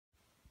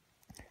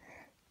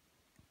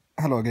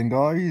Hello again,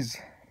 guys.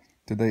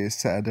 Today is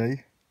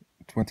Saturday,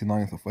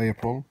 29th of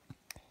April,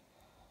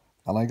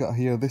 and I got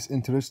here this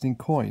interesting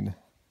coin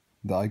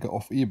that I got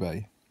off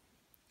eBay.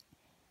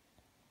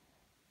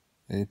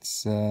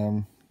 It's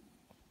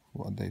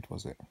what date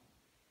was it?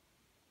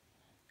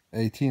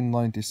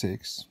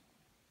 1896.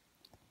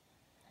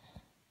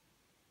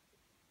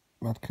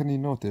 But can you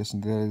notice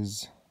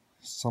there's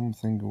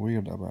something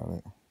weird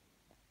about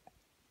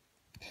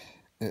it?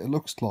 It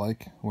looks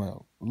like,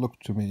 well, look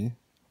to me,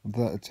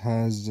 that it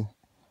has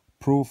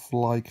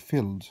proof-like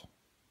filled.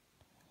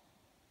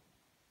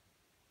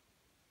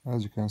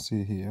 As you can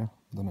see here,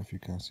 I don't know if you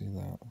can see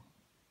that.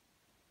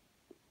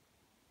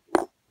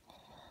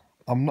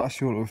 I'm not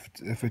sure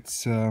if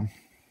it's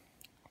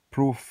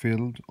proof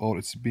filled or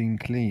it's being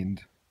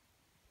cleaned.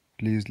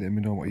 Please let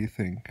me know what you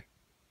think.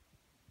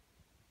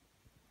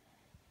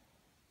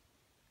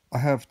 I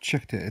have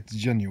checked it, it's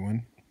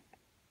genuine,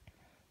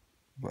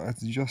 but it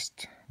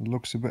just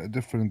looks a bit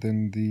different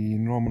than the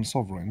normal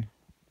sovereign.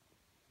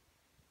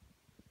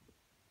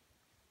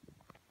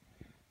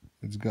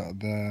 It's got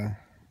the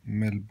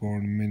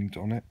Melbourne Mint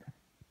on it.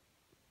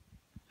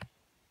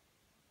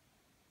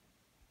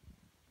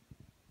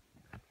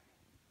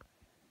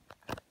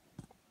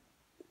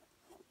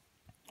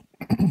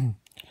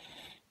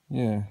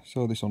 Yeah,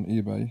 saw this on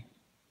eBay.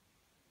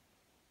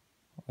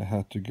 I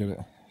had to get it,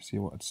 see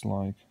what it's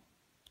like.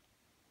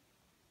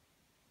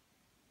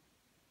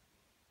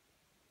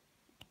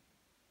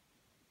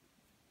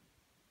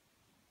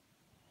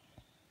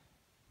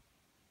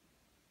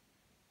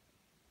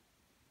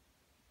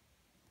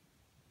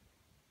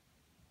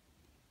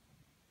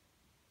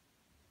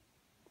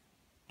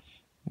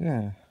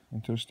 Yeah,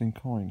 interesting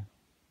coin.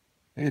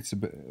 It's a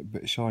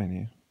bit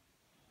shiny.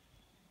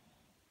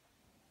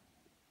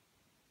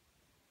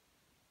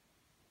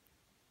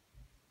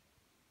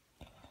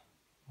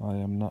 I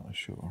am not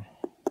sure.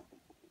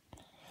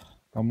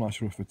 I'm not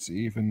sure if it's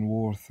even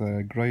worth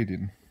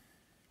grading.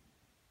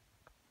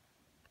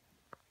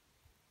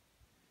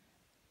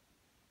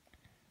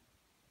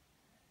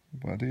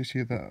 But do you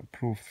see that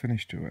proof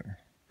finish to it?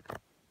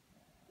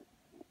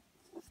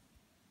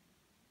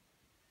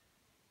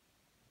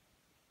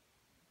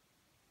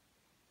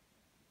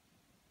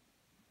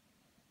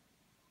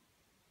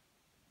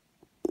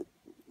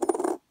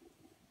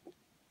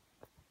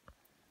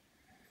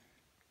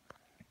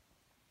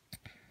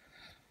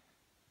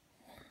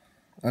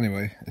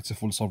 Anyway, it's a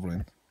full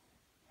sovereign.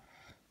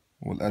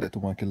 We'll add it to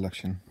my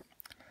collection.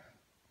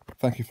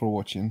 Thank you for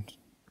watching.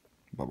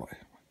 Bye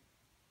bye.